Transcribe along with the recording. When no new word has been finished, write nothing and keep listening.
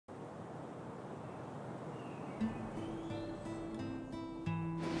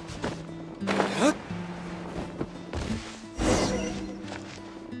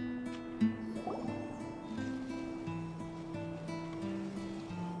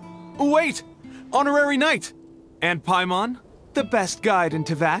Wait! Honorary Knight! And Paimon, the best guide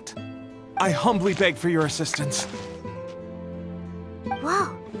into that. I humbly beg for your assistance.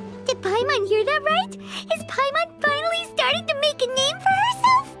 Whoa. Did Paimon hear that right? Is Paimon finally starting to make a name for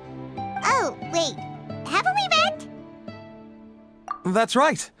herself? Oh, wait. Haven't we met? That's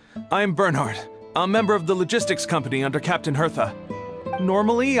right. I'm Bernhard, a member of the logistics company under Captain Hertha.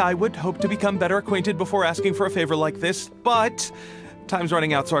 Normally, I would hope to become better acquainted before asking for a favor like this, but time's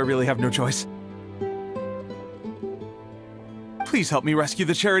running out, so I really have no choice. Please help me rescue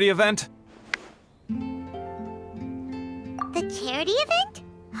the charity event. The charity event?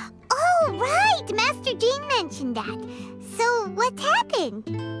 Oh, right! Master Jean mentioned that. So, what's happened?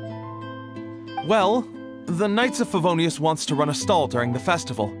 Well, the Knights of Favonius wants to run a stall during the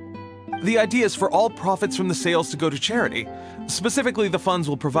festival. The idea is for all profits from the sales to go to charity. Specifically, the funds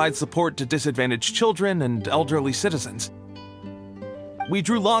will provide support to disadvantaged children and elderly citizens. We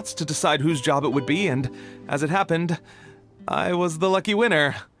drew lots to decide whose job it would be, and as it happened, I was the lucky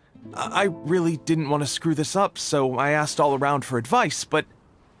winner. I really didn't want to screw this up, so I asked all around for advice, but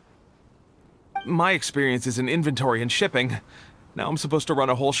my experience is in inventory and shipping. Now I'm supposed to run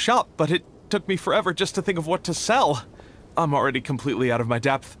a whole shop, but it took me forever just to think of what to sell. I'm already completely out of my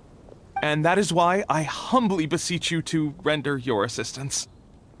depth. And that is why I humbly beseech you to render your assistance.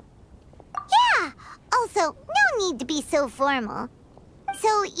 Yeah! Also, no need to be so formal.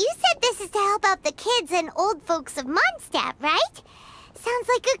 So, you said this is to help out the kids and old folks of Mondstadt, right? Sounds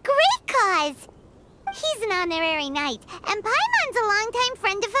like a great cause! He's an honorary knight, and Paimon's a longtime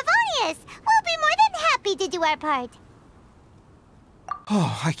friend of Favonius. We'll be more than happy to do our part.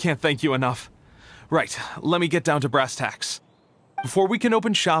 Oh, I can't thank you enough. Right, let me get down to brass tacks. Before we can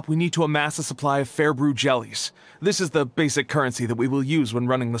open shop, we need to amass a supply of fair brew jellies. This is the basic currency that we will use when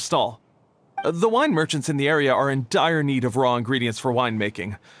running the stall. The wine merchants in the area are in dire need of raw ingredients for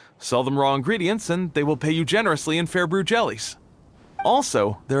winemaking. Sell them raw ingredients and they will pay you generously in fair brew jellies.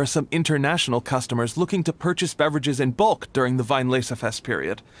 Also, there are some international customers looking to purchase beverages in bulk during the Weinlesefest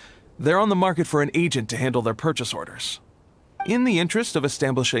period. They're on the market for an agent to handle their purchase orders. In the interest of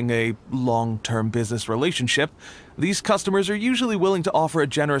establishing a long-term business relationship, these customers are usually willing to offer a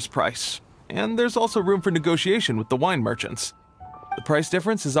generous price, and there's also room for negotiation with the wine merchants. The price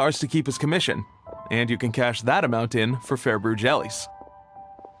difference is ours to keep as commission, and you can cash that amount in for fair brew jellies.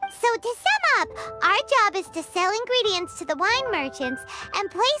 So to sum up, our job is to sell ingredients to the wine merchants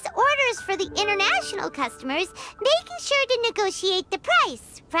and place orders for the international customers, making sure to negotiate the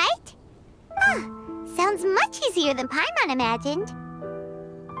price, right? Huh. Sounds much easier than Paimon imagined.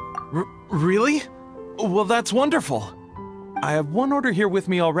 Really? Well, that's wonderful. I have one order here with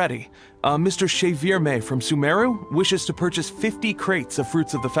me already. Mr. Xavier from Sumeru wishes to purchase 50 crates of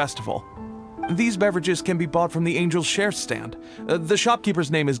fruits of the festival. These beverages can be bought from the Angel's Share stand. The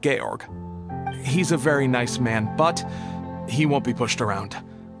shopkeeper's name is Georg. He's a very nice man, but he won't be pushed around.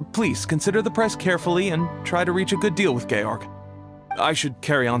 Please consider the price carefully and try to reach a good deal with Georg. I should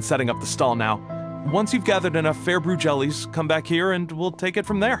carry on setting up the stall now. Once you've gathered enough fair brew jellies, come back here and we'll take it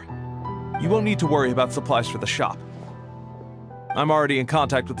from there. You won't need to worry about supplies for the shop. I'm already in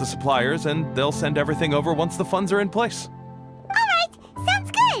contact with the suppliers and they'll send everything over once the funds are in place. Alright, sounds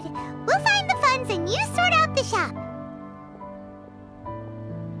good. We'll find the funds and you sort out the shop.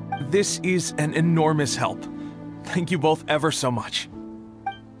 This is an enormous help. Thank you both ever so much.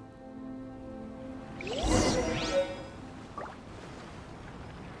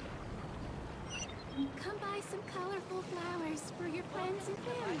 Come buy some colorful flowers for your friends and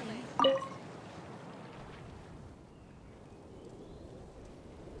family.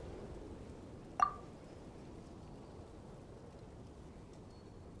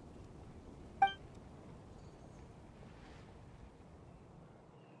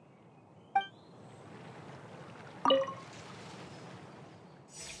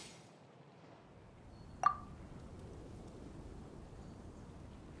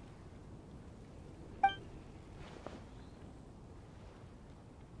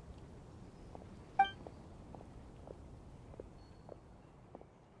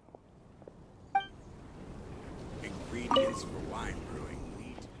 Ingredients for wine brewing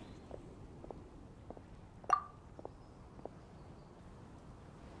wheat.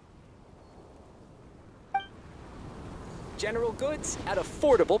 General goods at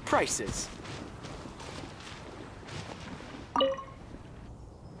affordable prices.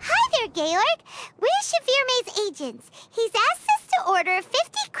 Hi there, Georg. We're Xavier agents. He's asked us to order 50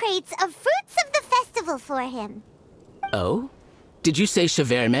 crates of fruits of the festival for him. Oh? Did you say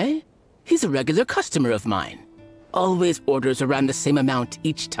Cheverme? He's a regular customer of mine. Always orders around the same amount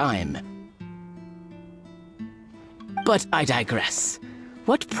each time. But I digress.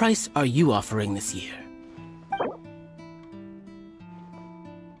 What price are you offering this year?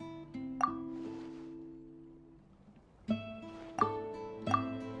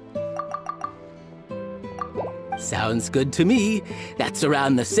 Sounds good to me. That's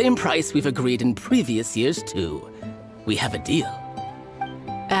around the same price we've agreed in previous years, too. We have a deal.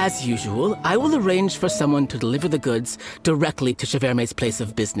 As usual, I will arrange for someone to deliver the goods directly to Cheverme's place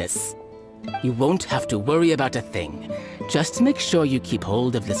of business. You won't have to worry about a thing. Just make sure you keep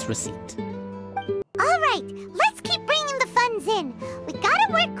hold of this receipt. Alright, let's keep bringing the funds in. We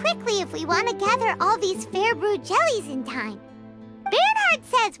gotta work quickly if we want to gather all these fair brew jellies in time. Bernhard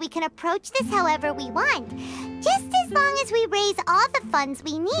says we can approach this however we want, just as long as we raise all the funds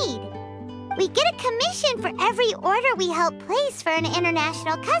we need. We get a commission for every order we help place for an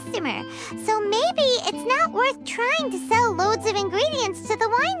international customer, so maybe it's not worth trying to sell loads of ingredients to the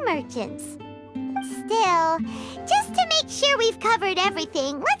wine merchants. Still, just to make sure we've covered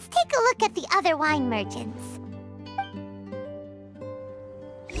everything, let's take a look at the other wine merchants.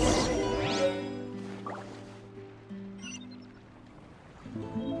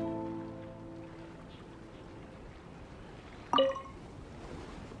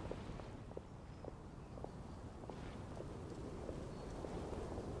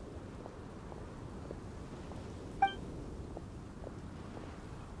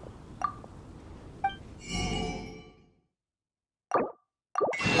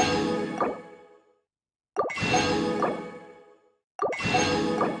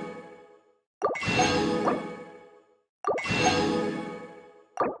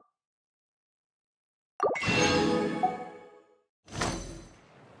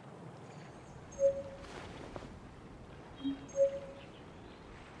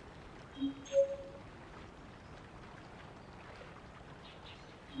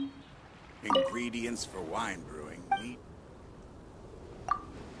 Ingredients for wine brewing need...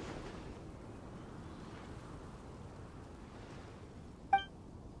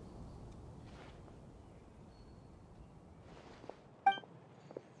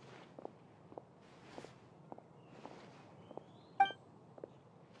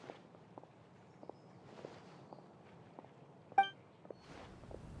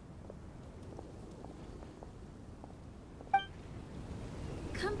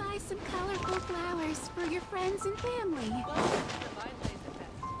 Come buy some colorful flowers for your friends and family.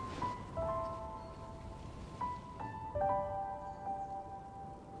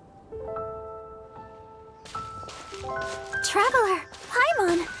 Traveler,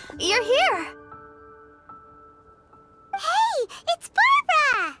 Paimon, you're here! Hey, it's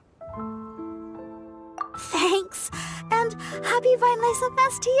Barbara! Thanks, and happy Weinlese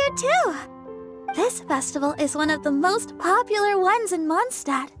Fest to you too! This festival is one of the most popular ones in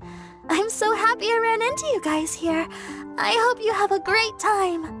Mondstadt. I'm so happy I ran into you guys here. I hope you have a great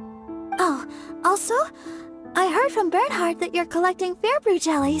time. Oh, also, I heard from Bernhard that you're collecting Fairbrew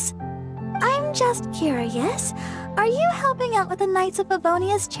jellies. I'm just curious, are you helping out with the Knights of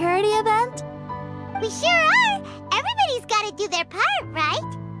Favonius charity event? We sure are! Everybody's gotta do their part,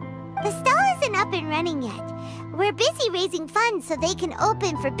 right? The stall isn't up and running yet. We're busy raising funds so they can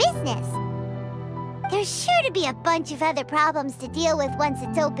open for business. There's sure to be a bunch of other problems to deal with once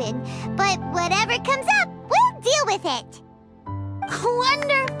it's open, but whatever comes up, we'll deal with it.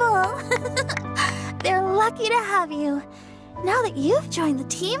 Wonderful! They're lucky to have you. Now that you've joined the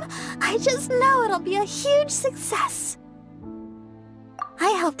team, I just know it'll be a huge success. I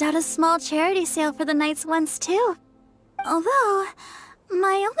helped out a small charity sale for the Knights once too. Although,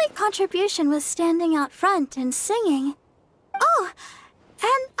 my only contribution was standing out front and singing. Oh!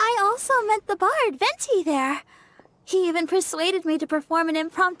 And I also met the bard, Venti, there. He even persuaded me to perform an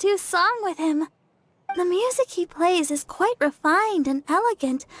impromptu song with him. The music he plays is quite refined and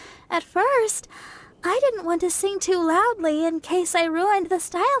elegant. At first, I didn't want to sing too loudly in case I ruined the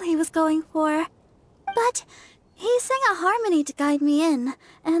style he was going for. But he sang a harmony to guide me in,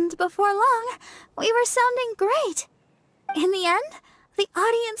 and before long, we were sounding great. In the end, the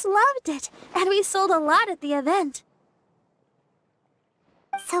audience loved it, and we sold a lot at the event.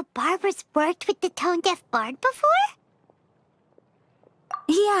 So Barbara's worked with the tone-deaf bard before?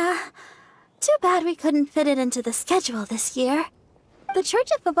 Yeah. Too bad we couldn't fit it into the schedule this year. The Church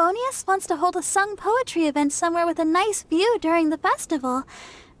of Favonius wants to hold a sung poetry event somewhere with a nice view during the festival,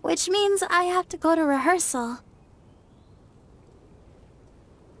 which means I have to go to rehearsal.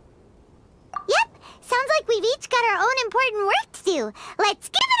 Yep, sounds like we've each got our own important work to do. Let's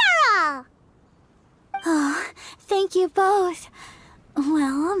give it our all! Oh, thank you both.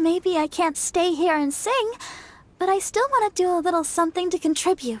 Well, maybe I can't stay here and sing, but I still want to do a little something to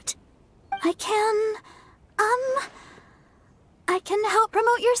contribute. I I can help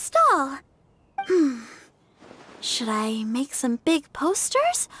promote your stall. Should I make some big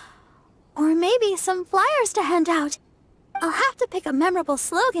posters? Or maybe some flyers to hand out? I'll have to pick a memorable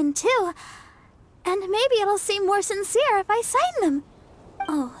slogan, too. And maybe it'll seem more sincere if I sign them.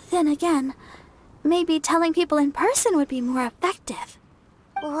 Oh, then again, maybe telling people in person would be more effective.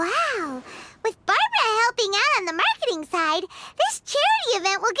 Wow! With Barbara helping out on the marketing side, this charity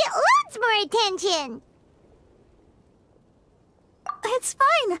event will get loads more attention! It's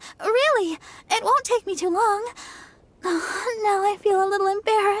fine, really. It won't take me too long. Oh, now I feel a little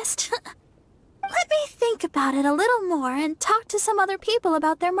embarrassed. Let me think about it a little more and talk to some other people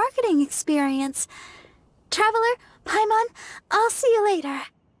about their marketing experience. Traveler, Paimon, I'll see you later.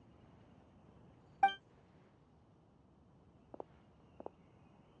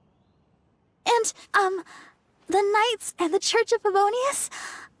 And, the Knights and the Church of Favonius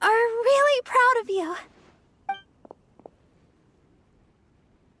are really proud of you.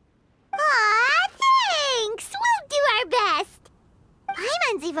 Aw, thanks! We'll do our best!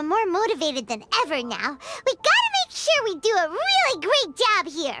 Paimon's even more motivated than ever now. We gotta make sure we do a really great job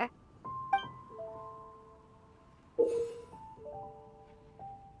here!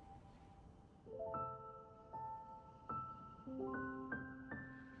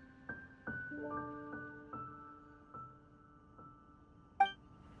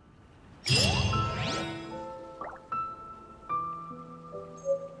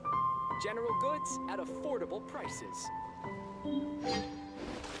 General goods at affordable prices.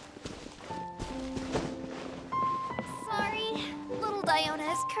 Sorry, little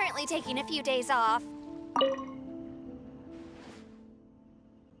Diona is currently taking a few days off.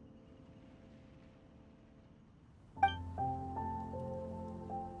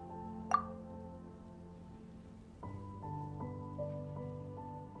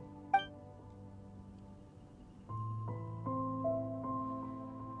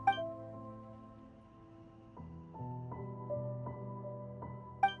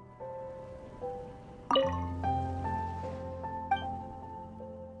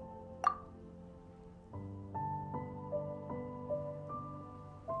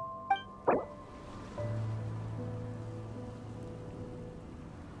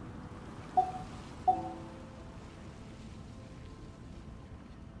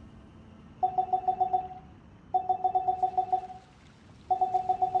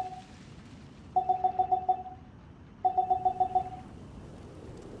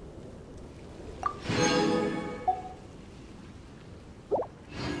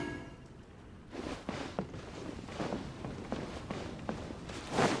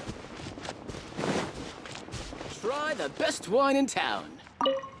 Try the best wine in town.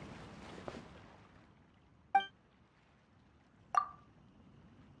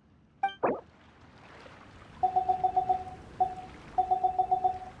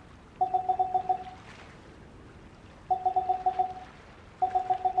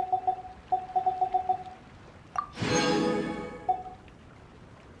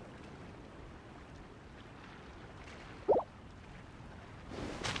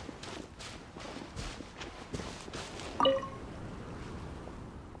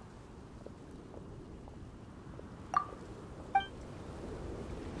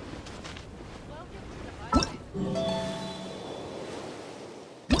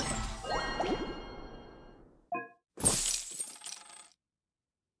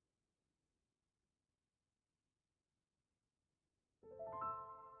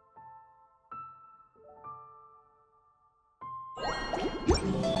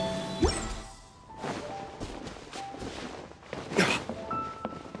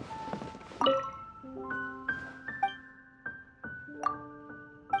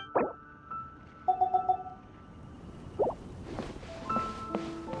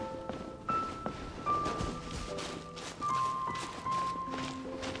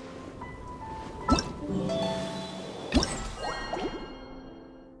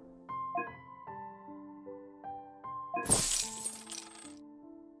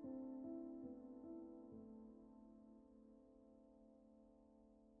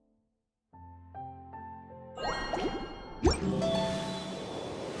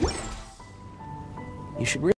 You should really